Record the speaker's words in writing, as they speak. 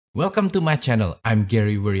Welcome to my channel. I'm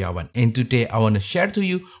Gary Wiryawan, and today I want to share to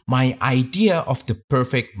you my idea of the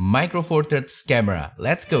perfect Micro Four Thirds camera.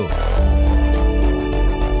 Let's go!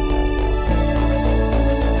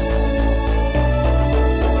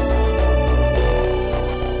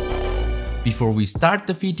 Before we start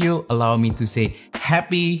the video, allow me to say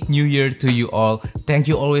Happy New Year to you all. Thank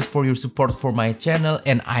you always for your support for my channel,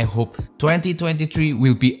 and I hope 2023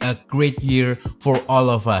 will be a great year for all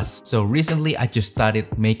of us. So recently I just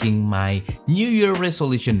started making my New Year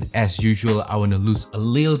resolution. As usual, I want to lose a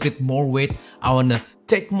little bit more weight. I want to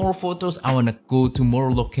take more photos, I want to go to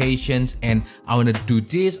more locations, and I want to do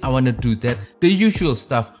this, I want to do that, the usual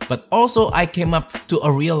stuff. But also I came up to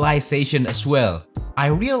a realization as well. I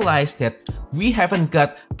realized that we haven't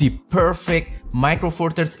got the perfect Micro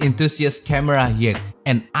Four Thirds enthusiast camera yet,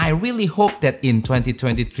 and I really hope that in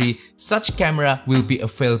 2023 such camera will be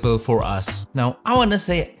available for us. Now I wanna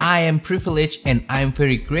say I am privileged and I'm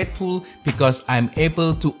very grateful because I'm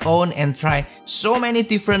able to own and try so many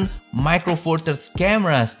different Micro Four Thirds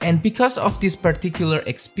cameras, and because of this particular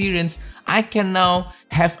experience I can now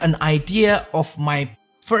have an idea of my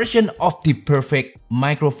version of the perfect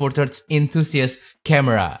Micro Four Thirds enthusiast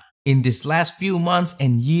camera. In these last few months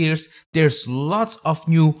and years, there's lots of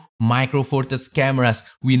new Micro Four Thirds cameras.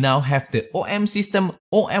 We now have the OM system,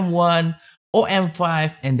 OM1,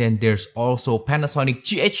 OM5, and then there's also Panasonic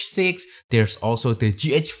GH6, there's also the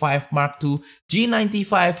GH5 Mark II,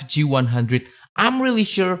 G95, G100. I'm really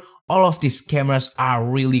sure all of these cameras are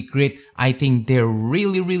really great. I think they're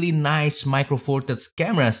really nice Micro Four Thirds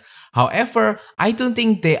cameras. However, I don't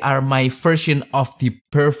think they are my version of the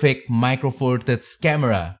perfect Micro Four Thirds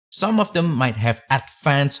camera. Some of them might have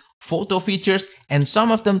advanced photo features and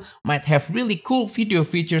some of them might have really cool video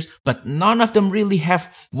features, but none of them really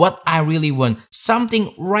have what I really want.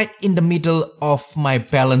 Something right in the middle of my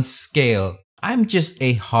balance scale. I'm just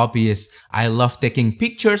a hobbyist. I love taking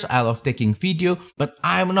pictures, I love taking video, but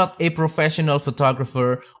I'm not a professional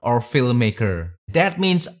photographer or filmmaker. That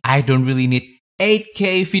means I don't really need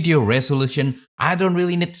 8K video resolution, I don't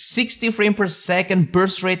really need 60 frames per second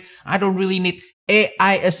burst rate, I don't really need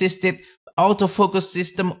AI assisted autofocus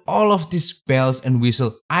system, all of these bells and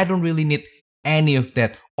whistles. I don't really need any of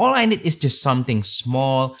that. All I need is just something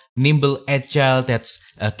small, nimble, agile that's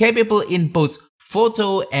capable in both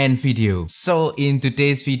photo and video. So in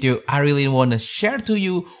today's video, I really want to share to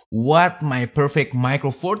you what my perfect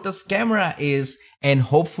Micro Four Thirds camera is, and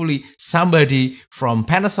hopefully somebody from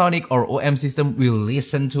Panasonic or OM system will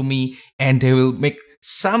listen to me and they will make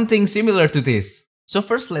something similar to this. So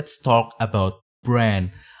first let's talk about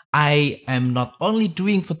brand. I am not only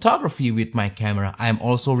doing photography with my camera, I am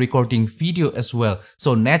also recording video as well.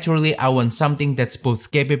 So naturally I want something that's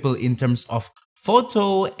both capable in terms of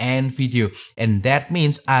photo and video, and that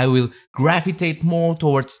means I will gravitate more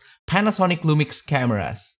towards Panasonic Lumix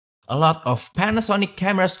cameras. A lot of Panasonic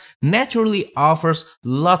cameras naturally offers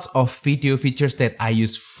lots of video features that I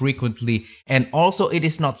use frequently, and also it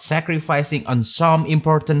is not sacrificing on some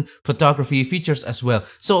important photography features as well.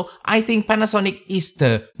 So I think Panasonic is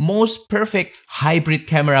the most perfect hybrid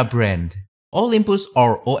camera brand. Olympus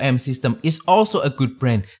or OM system is also a good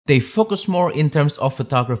brand. They focus more in terms of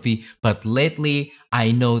photography, but lately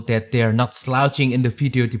I know that they are not slouching in the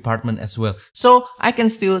video department as well. So I can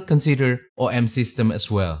still consider OM system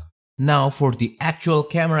as well. Now for the actual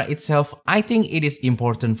camera itself, I think it is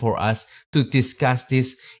important for us to discuss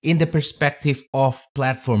this in the perspective of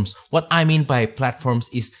platforms. What I mean by platforms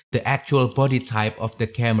is the actual body type of the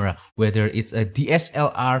camera, whether it's a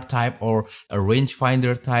DSLR type or a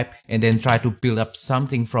rangefinder type, and then try to build up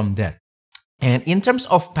something from that. And in terms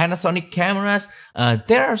of Panasonic cameras,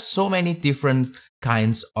 there are so many different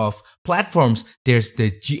kinds of platforms. There's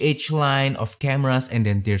the GH line of cameras, and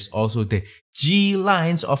then there's also the G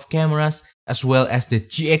lines of cameras, as well as the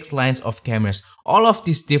GX lines of cameras. All of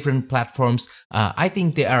these different platforms, I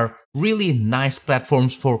think they are really nice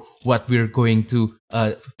platforms for what we're going to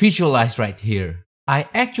visualize right here. I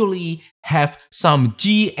actually have some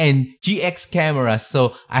G and GX cameras.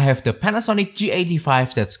 So I have the Panasonic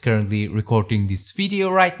G85 that's currently recording this video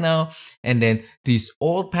right now, and then this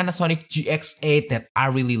old Panasonic GX8 that I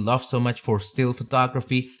really love so much for still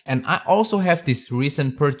photography, and I also have this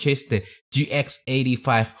recent purchase, the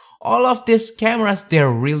GX85. All of these cameras,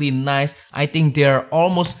 they're really nice. I think they're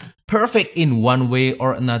almost perfect in one way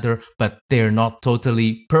or another, but they're not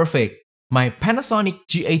totally perfect. My Panasonic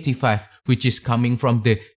G85, which is coming from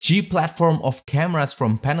the G platform of cameras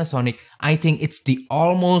from Panasonic, I think it's the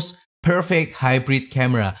almost perfect hybrid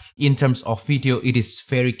camera. In terms of video, it is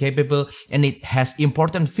very capable and it has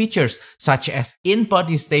important features such as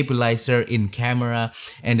in-body stabilizer in camera,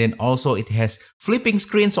 and then also it has flipping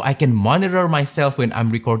screen so I can monitor myself when I'm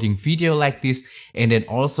recording video like this, and then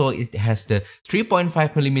also it has the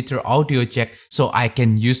 3.5mm audio jack so I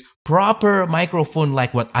can use proper microphone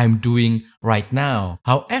like what I'm doing right now.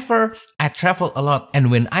 However, I travel a lot, and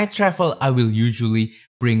when I travel, I will usually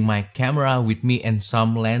bring my camera with me and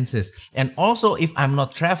some lenses. And also, if I'm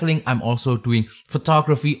not traveling, I'm also doing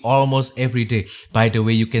photography almost every day. By the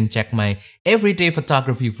way, you can check my everyday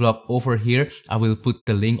photography vlog over here. I will put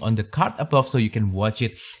the link on the card above so you can watch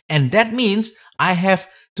it. And that means I have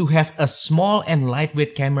to have a small and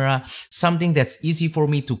lightweight camera, something that's easy for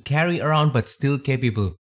me to carry around but still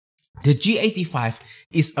capable. The G85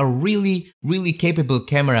 is a really capable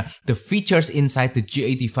camera. The features inside the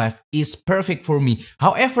G85 is perfect for me.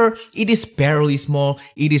 However, it is barely small,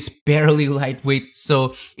 it is barely lightweight,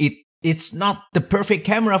 so it's not the perfect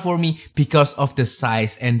camera for me because of the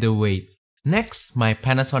size and the weight. Next, my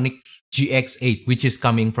Panasonic GX8, which is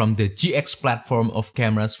coming from the GX platform of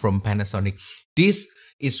cameras from Panasonic. This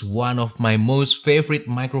is one of my most favorite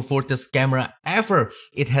micro four thirds camera ever.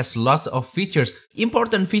 It has lots of features,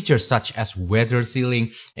 important features such as weather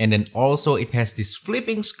sealing, and then also it has this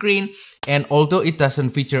flipping screen, and although it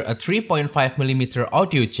doesn't feature a 3.5mm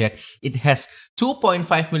audio jack, it has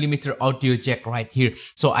 2.5mm audio jack right here,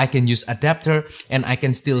 so I can use adapter and I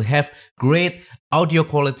can still have great audio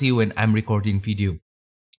quality when I'm recording video.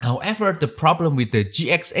 However, the problem with the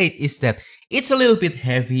GX8 is that it's a little bit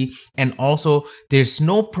heavy, and also there's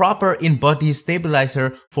no proper in-body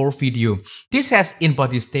stabilizer for video. This has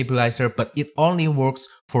in-body stabilizer, but it only works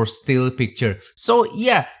for still picture. So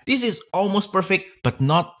yeah, this is almost perfect, but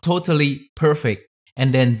not totally perfect.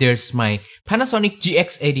 And then there's my Panasonic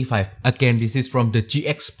GX85. Again, this is from the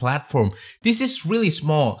GX platform. This is really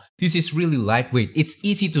small. This is really lightweight. It's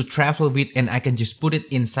easy to travel with, and I can just put it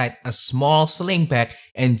inside a small sling bag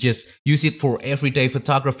and just use it for everyday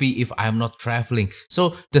photography if I'm not traveling.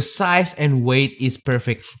 So the size and weight is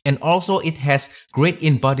perfect. And also it has great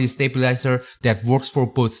in-body stabilizer that works for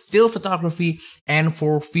both still photography and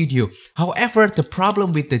for video. However, the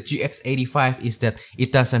problem with the GX85 is that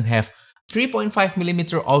it doesn't have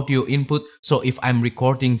 3.5mm audio input, so if I'm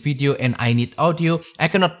recording video and I need audio, I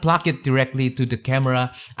cannot plug it directly to the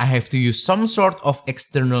camera. I have to use some sort of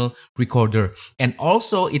external recorder. And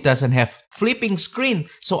also it doesn't have flipping screen,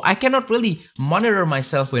 so I cannot really monitor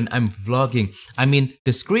myself when I'm vlogging. I mean,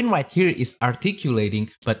 the screen right here is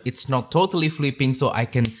articulating, but it's not totally flipping, so I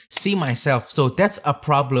can see myself. So that's a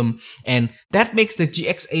problem, and that makes the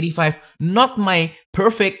GX85 not my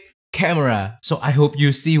perfect camera. So I hope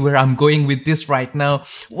you see where I'm going with this right now.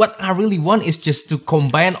 What I really want is just to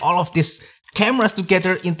combine all of these cameras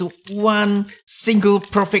together into one single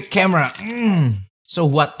perfect camera. So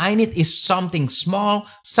what I need is something small,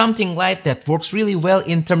 something light that works really well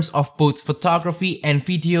in terms of both photography and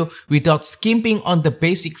video without skimping on the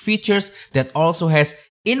basic features, that also has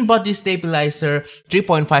in-body stabilizer,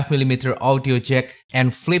 3.5mm audio jack,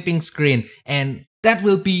 and flipping screen. And that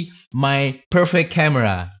will be my perfect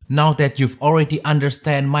camera. Now that you've already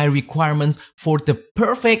understand my requirements for the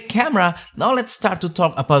perfect camera, now let's start to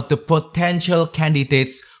talk about the potential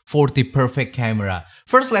candidates for the perfect camera.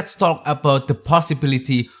 First, let's talk about the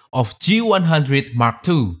possibility of G100 Mark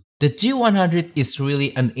II. The G100 is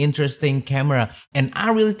really an interesting camera, and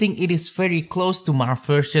I really think it is very close to my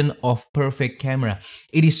version of perfect camera.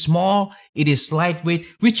 It is small, it is lightweight,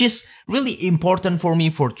 which is really important for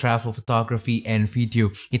me for travel photography and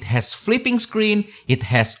video. It has flipping screen, it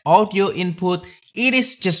has audio input, it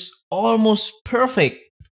is just almost perfect.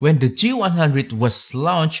 When the G100 was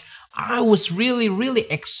launched, I was really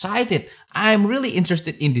excited. I'm really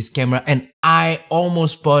interested in this camera and I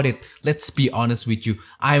almost bought it. Let's be honest with you.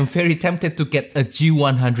 I'm very tempted to get a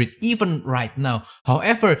G100 even right now.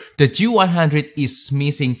 However, the G100 is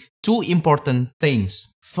missing two important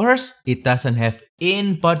things. First, it doesn't have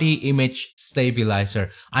in-body image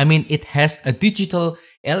stabilizer. I mean, it has a digital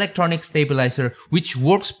electronic stabilizer which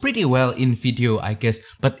works pretty well in video, I guess,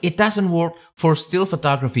 but it doesn't work for still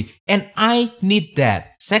photography, and I need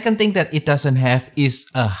that. Second thing that it doesn't have is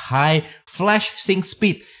a high flash sync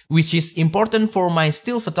speed, which is important for my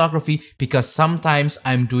still photography because sometimes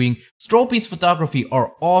I'm doing strobe photography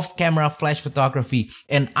or off-camera flash photography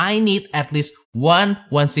and I need at least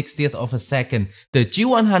 1/1/60th of a second. The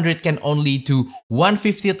G100 can only do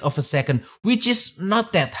 1/50th of a second, which is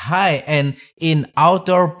not that high, and in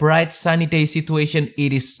outdoor bright sunny day situation,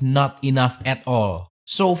 it is not enough at all.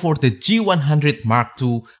 So for the G100 Mark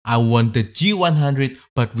II, I want the G100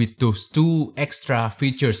 but with those two extra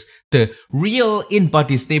features. The real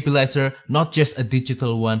in-body stabilizer, not just a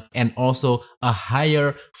digital one, and also a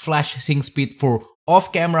higher flash sync speed for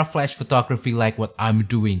off-camera flash photography like what I'm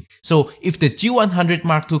doing. So if the G100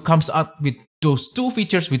 Mark II comes out with those two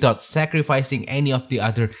features without sacrificing any of the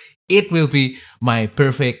other, it will be my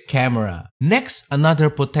perfect camera. Next, another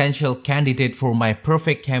potential candidate for my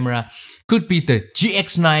perfect camera could be the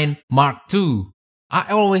GX9 Mark II.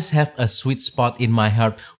 I always have a sweet spot in my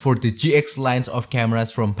heart for the GX lines of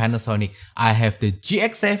cameras from Panasonic. I have the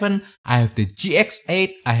GX7, I have the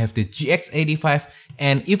GX8, I have the GX85,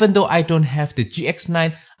 and even though I don't have the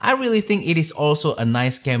GX9, I really think it is also a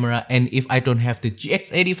nice camera, and if I don't have the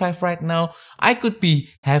GX85 right now, I could be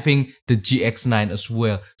having the GX9 as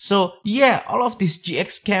well. So yeah, all of these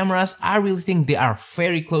GX cameras, I really think they are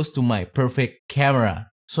very close to my perfect camera.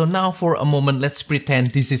 So now for a moment, let's pretend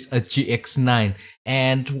this is a GX9.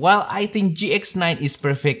 And while I think GX9 is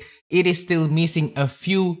perfect, it is still missing a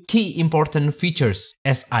few key important features.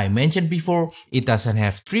 As I mentioned before, it doesn't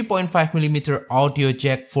have 3.5mm audio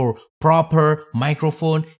jack for proper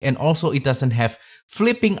microphone, and also it doesn't have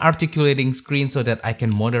flipping articulating screen so that I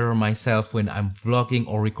can monitor myself when I'm vlogging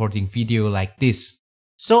or recording video like this.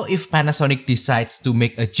 So if Panasonic decides to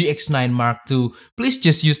make a GX9 Mark II, please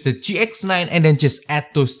just use the GX9 and then just add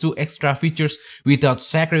those two extra features without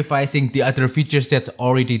sacrificing the other features that's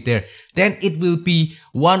already there. Then it will be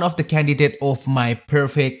one of the candidates of my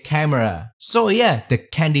perfect camera. So yeah, the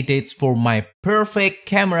candidates for my perfect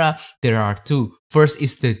camera, there are two. First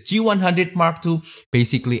is the G100 Mark II,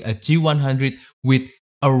 basically a G100 with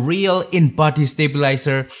a real in-body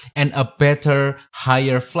stabilizer and a better,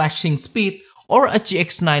 higher flashing speed, or a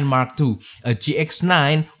GX9 Mark II, a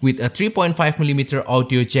GX9 with a 3.5mm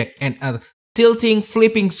audio jack and a tilting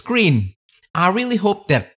flipping screen. I really hope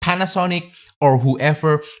that Panasonic or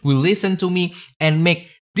whoever will listen to me and make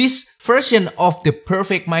this version of the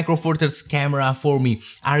perfect Micro Four Thirds camera for me.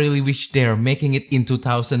 I really wish they're making it in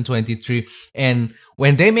 2023, and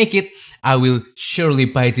when they make it, I will surely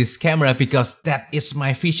buy this camera because that is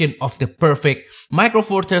my vision of the perfect Micro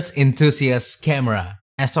Four Thirds enthusiast camera.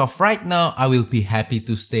 As of right now, I will be happy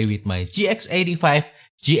to stay with my GX85,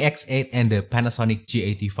 GX8 and the Panasonic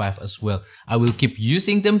G85 as well. I will keep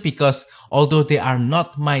using them because although they are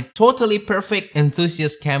not my totally perfect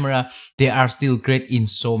enthusiast camera, they are still great in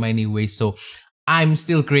so many ways. So I'm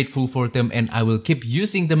still grateful for them and I will keep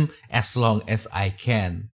using them as long as I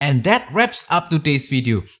can. And that wraps up today's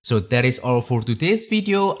video. So that is all for today's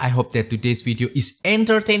video. I hope that today's video is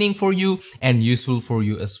entertaining for you and useful for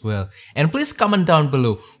you as well. And please comment down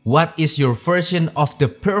below, what is your version of the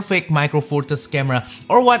perfect Micro Four Thirds camera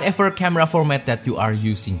or whatever camera format that you are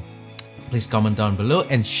using. Please comment down below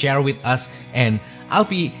and share with us, and I'll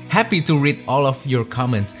be happy to read all of your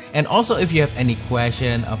comments. And also if you have any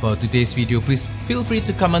question about today's video, please feel free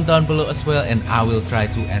to comment down below as well and I will try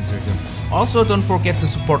to answer them. Also don't forget to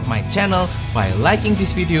support my channel by liking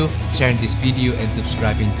this video, sharing this video and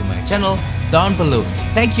subscribing to my channel down below.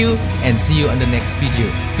 Thank you and see you on the next video.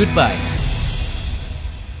 Goodbye.